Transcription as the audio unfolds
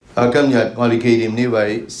今日我哋紀念呢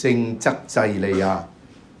位聖則濟利亞，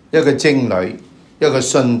一個貞女，一個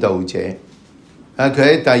殉道者。佢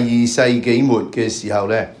喺第二世紀末嘅時候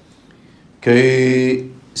咧，佢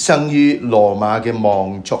生於羅馬嘅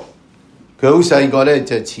望族。佢好細個咧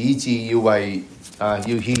就始志要為要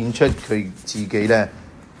獻出佢自己咧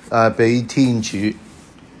俾天主。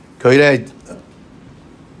佢咧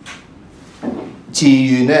自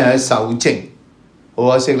願咧喺受精。好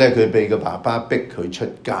可惜咧，佢被個爸爸逼佢出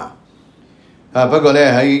家。不過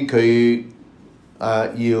咧喺佢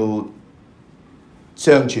要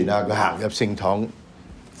相傳佢行入聖堂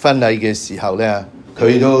婚禮嘅時候咧，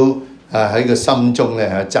佢都喺個心中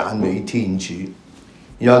咧讚美天主。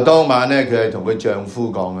然後當晚咧，佢係同佢丈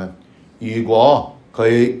夫講嘅，如果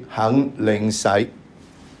佢肯領洗，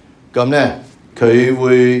咁咧佢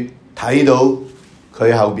會睇到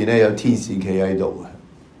佢後邊咧有天使企喺度嘅。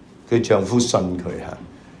佢丈夫信佢嚇，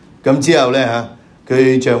咁之後咧嚇，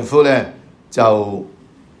佢丈夫咧就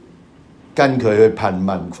跟佢去貧民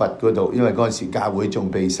窟嗰度，因為嗰陣時教會仲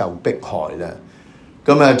備受迫害啦。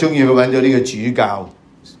咁終於佢揾咗呢個主教，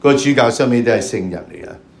個主教收尾都係聖人嚟嘅。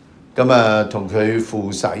咁同佢付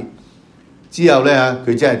洗之後咧嚇，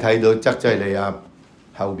佢真係睇到則濟利亞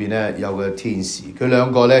後邊咧有個天使，佢兩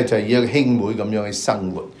個咧就以一個兄妹咁樣去生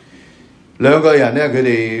活。兩個人咧，佢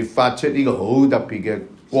哋發出呢個好特別嘅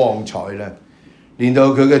光彩咧，連到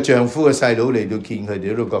佢嘅丈夫嘅細佬嚟到見佢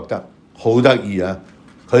哋都覺得好得意啊！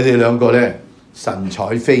佢哋兩個咧神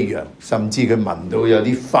采飛揚，甚至佢聞到有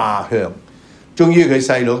啲花香。終於佢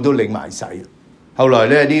細佬都領埋洗。後來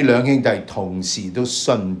咧呢兩兄弟同時都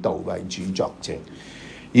殉道為主作證，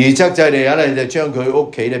而則濟利亞咧就將佢屋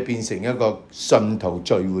企咧變成一個信徒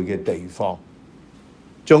聚會嘅地方。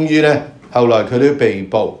終於咧後來佢都被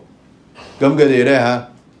捕，咁佢哋咧嚇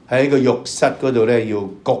喺個浴室嗰度咧要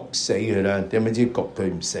焗死佢啦，點樣知焗佢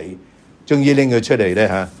唔死？終於拎佢出嚟咧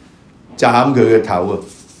嚇，斬佢嘅頭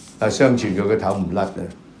啊！相傳佢個頭唔甩啊！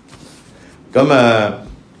咁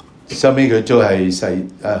收尾佢都係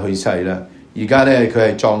去世啦。而家咧佢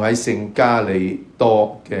係葬喺聖加里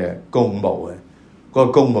多嘅公墓嘅，嗰個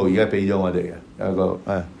公墓而家俾咗我哋嘅有個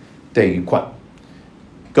地骨。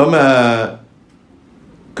咁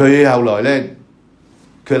佢後來咧，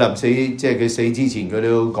佢臨死即係佢死之前，佢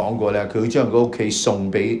都講過咧，佢會將個屋企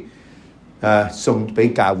送俾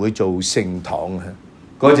教會做聖堂啊！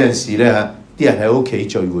嗰陣時咧啲人喺屋企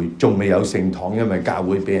聚會，仲未有聖堂，因為教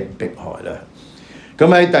會俾人迫害啦。咁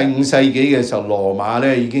喺第5世紀嘅時候，羅馬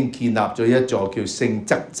咧已經建立咗一座叫聖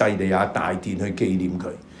則濟利亞大殿去紀念佢，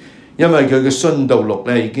因為佢嘅殉道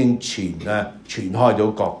錄咧已經傳開到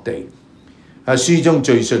各地。書中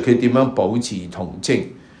敘述佢點樣保持童貞，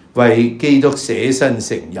為基督捨身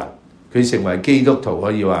成人，佢成為基督徒，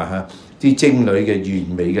可以話啲貞女嘅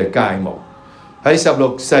完美嘅佳模。喺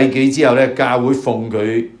16世紀之後咧，教會奉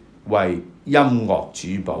佢為音樂主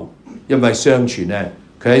保，因為相傳咧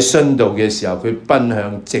佢喺殉道嘅時候，佢奔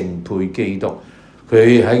向淨配基督，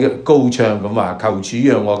佢喺高唱咁話：求主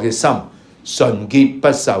讓我嘅心純潔不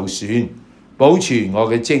受損，保存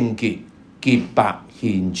我嘅貞潔，潔白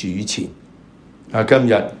獻主前。今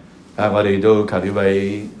日我哋都求呢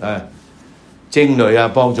位貞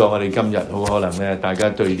女幫助我哋。今日好可能咧，大家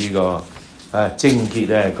對呢個貞潔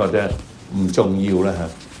咧覺得唔重要啦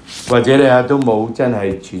或者咧都冇真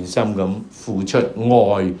係全心咁付出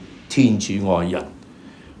愛天主愛人。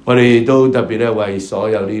我哋都特別咧為所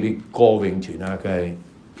有呢啲歌詠團佢係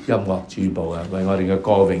音樂主保為我哋嘅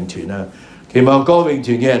歌詠團期望歌詠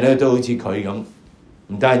團嘅人咧都好似佢咁，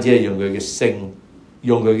唔單止係用佢嘅聲，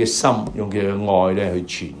用佢嘅心，用佢嘅愛咧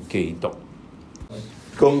去傳基督。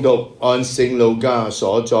恭讀按聖路加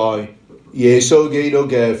所載耶穌基督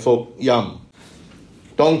嘅福音。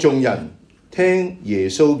當眾人聽耶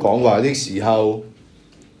穌講話的時候，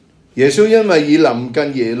耶穌因為已臨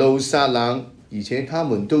近耶路撒冷，而且他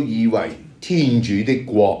們都以為天主的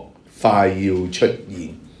國快要出現，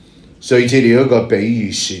遂設了一個比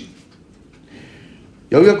喻說：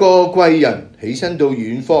有一個貴人起身到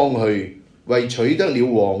遠方去，為取得了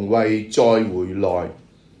皇位再回來，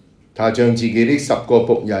他將自己的10個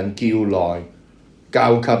僕人叫來，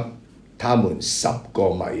交給他們10個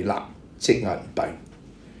米納即銀幣，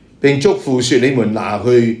並囑咐說：你們拿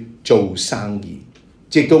去做生意，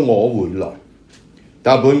直到我回來。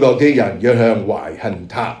但本國的人若向懷恨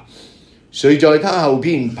他，遂在他後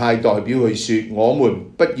邊派代表去說：我們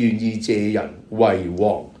不願意這人為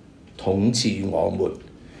王統治我們。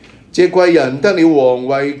這貴人得了皇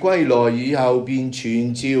位歸來以後，便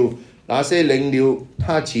傳召那些領了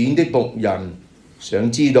他錢的僕人，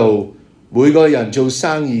想知道每個人做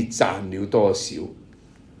生意賺了多少。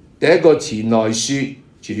第一個前來說：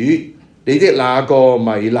主，你的那個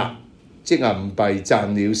米納即銀幣賺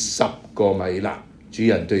了10個米納。主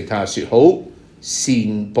人對他說：好，善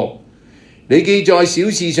僕，你既在小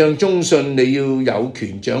事上忠信，你要有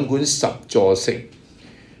權掌管10座城。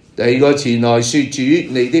第二個前來說：主，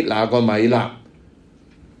你的那個米納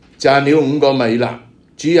賺了5個米納。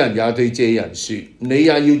主人也對這人說：你也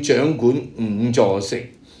要掌管5座城。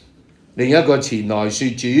另一個前來說：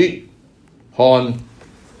主，看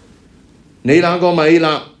你那個米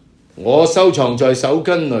納，我收藏在手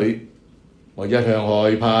巾裏。我一向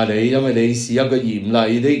害怕你，因為你是一個嚴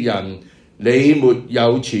厲的人，你沒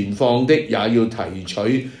有存放的也要提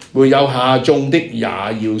取，沒有下種的也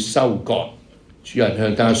要收割。主人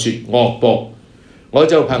向他說：惡僕，我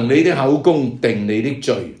就憑你的口供定你的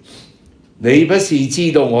罪。你不是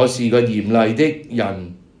知道我是個嚴厲的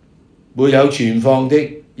人，沒有存放的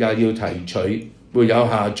也要提取，沒有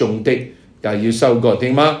下種的也要收割的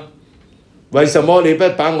嗎？為什麼你不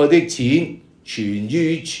把我的錢存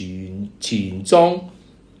於錢莊？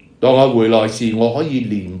當我回來時，我可以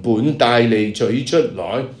連本帶利取出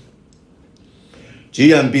來。主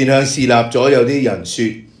人便向侍立左右的人說：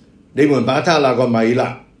你們把他那個米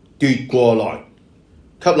納奪過來，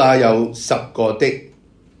給那有10個的。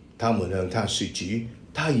他們向他說：主，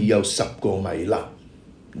他已有10個米納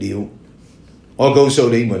了。我告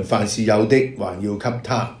訴你們，凡是有的，還要給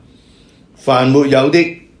他；凡沒有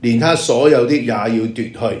的，連他所有的也要奪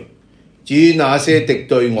去。至於那些敵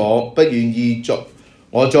對我，不願意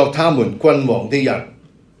我作他們君王的人，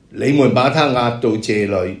你們把他押到這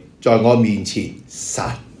裏，在我面前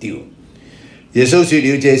殺掉。耶穌說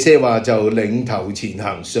了這些話，就領頭前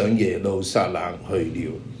行，上耶路撒冷去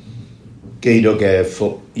了。基督嘅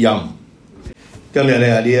福音，今日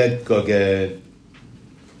呢一個嘅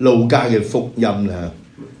路加嘅福音啦。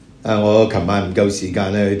我琴晚唔夠時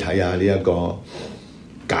間咧去睇下呢一個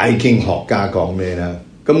解經學家講咩啦。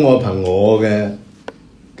咁我憑我嘅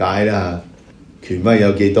解啦，權威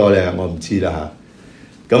有幾多咧？我唔知啦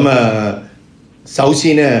嚇。咁首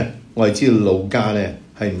先咧，我係知道路加咧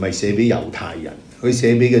係唔係寫俾猶太人，佢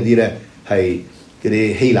寫俾嗰啲咧係嗰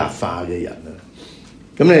啲希臘化嘅人啊。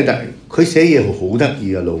咁咧，但係佢寫嘢好得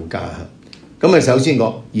意嘅路加。咁首先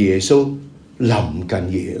講耶穌臨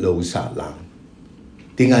近耶路撒冷，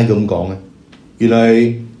點解咁講咧？原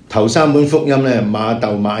來頭3本福音咧，馬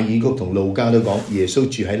竇、馬爾谷同路加都講耶穌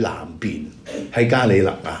住喺南邊，喺加里肋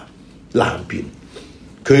亞南邊。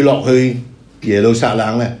佢落去耶路撒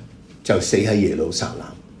冷咧，就死喺耶路撒冷。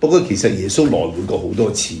不過其實耶穌來回過好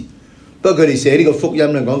多次，不過佢哋寫呢個福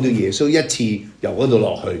音咧，講到耶穌一次由嗰度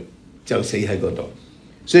落去就死喺嗰度。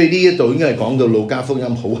所以呢一度應該係講到路加福音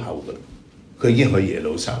好後噶啦，佢已經去耶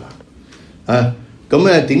路撒冷啊。咁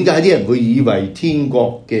咧，點解啲人會以為天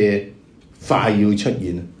國嘅快要出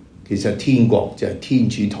現？其實天國就係天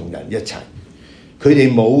主同人一齊，佢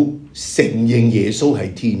哋冇承認耶穌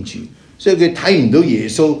係天主，所以佢睇唔到耶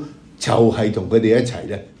穌就係同佢哋一齊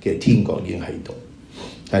咧。其實天國已經喺度。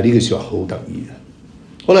但係呢句説話好得意啊！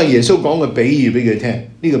可能耶穌講個比喻俾佢聽，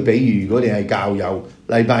呢個比喻如果你係教友，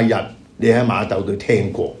禮拜日你喺馬竇度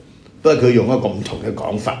聽過，不過佢用一個唔同嘅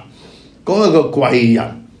講法，講一個貴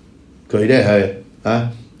人，佢咧係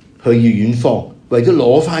去遠方，為咗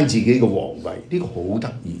攞翻自己嘅皇位，呢個好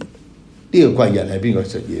得意。呢個貴人係邊個？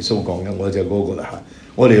就耶穌講嘅，我就嗰個啦嚇。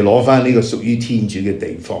我哋攞翻呢個屬於天主嘅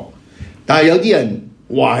地方，但係有啲人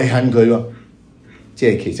懷恨佢喎，即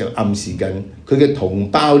係其實暗示緊佢嘅同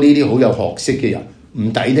胞呢啲好有學識嘅人唔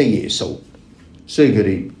抵得耶穌，所以佢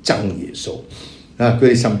哋憎耶穌。佢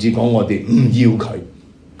哋甚至講我哋唔要佢，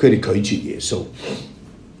佢哋拒絕耶穌。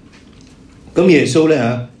咁耶穌咧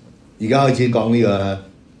而家開始講呢個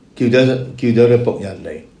叫咗啲僕人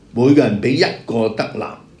嚟，每個人俾1個德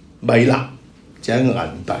納米納，就係一個銀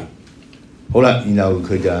幣。好啦，然後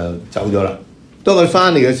佢就走咗啦。當佢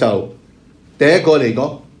翻嚟嘅時候，第一個嚟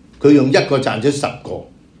講，佢用1個賺咗10個。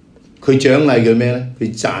佢獎勵佢咩咧？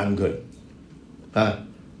佢讚佢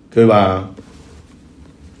佢話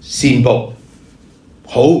善僕。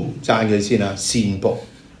好，讚佢先啦，善僕，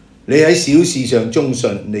你喺小事上忠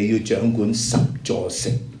信，你要掌管10座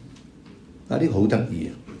城。呢個好得意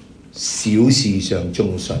啊！小事上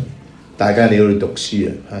忠信，大家你要去讀書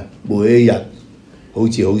啊，每一日好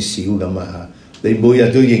似好少咁啊，你每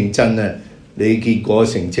日都認真啊，你結果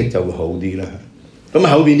成績就會好啲啦。咁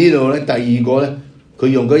後邊呢度咧，第二個咧，佢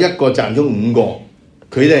用嗰1個賺咗5個，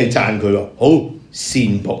佢都係讚佢喎，好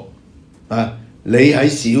善僕你喺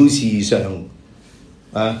小事上。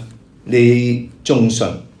你忠信，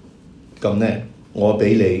咁咧，我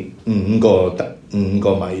俾你5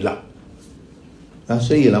個米納。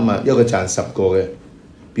所以諗下，一個賺10個嘅，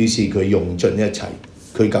表示佢用盡一切，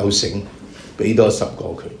佢夠醒，俾多10個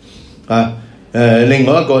佢。另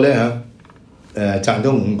外一個咧賺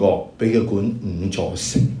到5個，俾佢管5座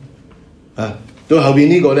城啊！到後邊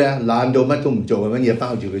呢個咧懶到乜都唔做，揾嘢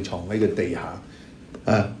包住佢藏喺個地下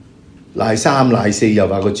啊！賴3賴4又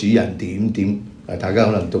話個主人點大家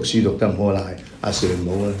可能讀書讀得唔好賴阿 Sir 唔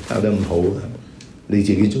好啊，教得唔好啊，你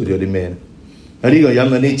自己做咗啲咩咧？呢個人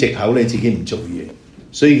揾啲藉口你自己唔做嘢，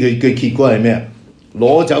所以佢結果係咩啊？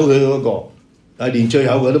攞走佢嗰個，連最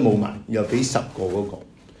後佢都冇埋，又俾10個嗰個。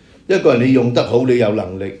一個人你用得好，你有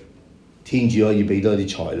能力，天主可以俾多啲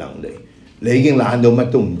才能你。你已經懶到乜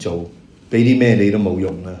都唔做，俾啲咩你都冇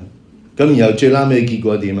用啦。咁然後最啱尾結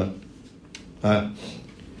果點啊？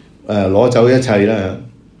攞走一切啦。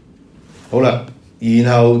好啦，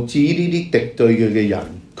然後至於呢啲敵對佢嘅人，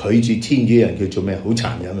拒絕天主嘅人，佢做咩？好殘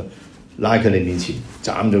忍啊！拉佢哋面前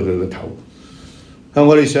斬咗佢個頭。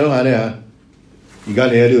我哋想下咧嚇，而家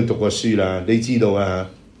你喺呢度讀過書啦，你知道啊，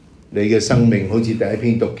你嘅生命好似第一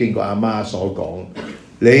篇讀經過阿媽所講，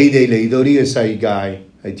你哋嚟到呢個世界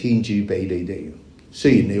係天主俾你哋。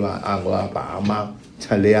雖然你話我阿爸阿媽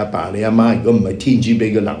就係你阿爸你阿媽，如果唔係天主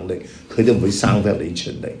俾嘅能力，佢都唔會生得你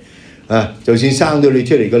出嚟。就算生到你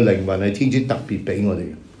出嚟個靈魂係天主特別俾我哋，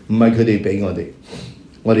唔係佢哋俾我哋。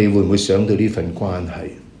我哋會唔會想到呢份關係？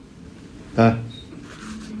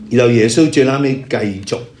然後耶穌最後尾繼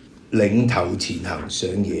續領頭前行上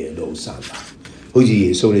耶路撒冷，好似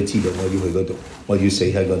耶穌你知道我要去嗰度，我要死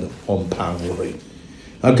喺嗰度，我唔怕我去。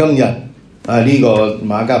今日呢個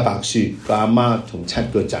馬加白書個阿媽同7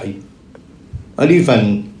個仔，呢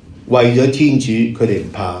份為咗天主佢哋唔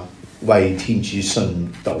怕，為天主殉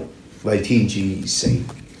道，為天主而死。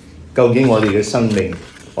究竟我哋嘅生命，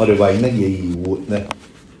我哋為乜嘢而活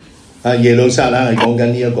呢？耶路撒冷係講緊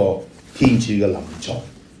呢一個天主嘅臨在。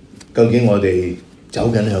究竟我哋走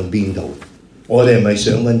緊向邊度？我哋係咪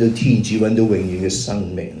想揾到天主，揾到永遠嘅生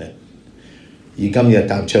命呢？而今日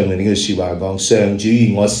答唱嘅呢句説話講：上主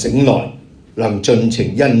願我醒來，能盡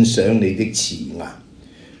情欣賞你的慈顏。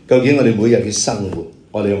究竟我哋每日嘅生活，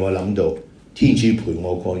我哋有冇諗到天主陪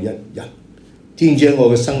我過一日？天主喺我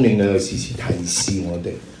嘅生命裏時時提示我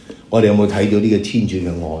哋，我哋有冇睇到呢個天主嘅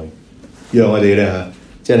愛，讓我哋咧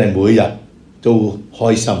真係每日都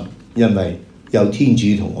開心，因為有天主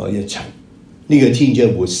同我一齊。呢個天主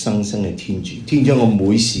係活生生嘅天主，天主我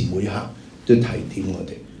每時每刻都提點我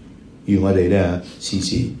哋，願我哋咧時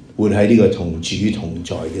時活喺呢個同主同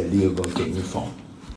在嘅呢一個境況。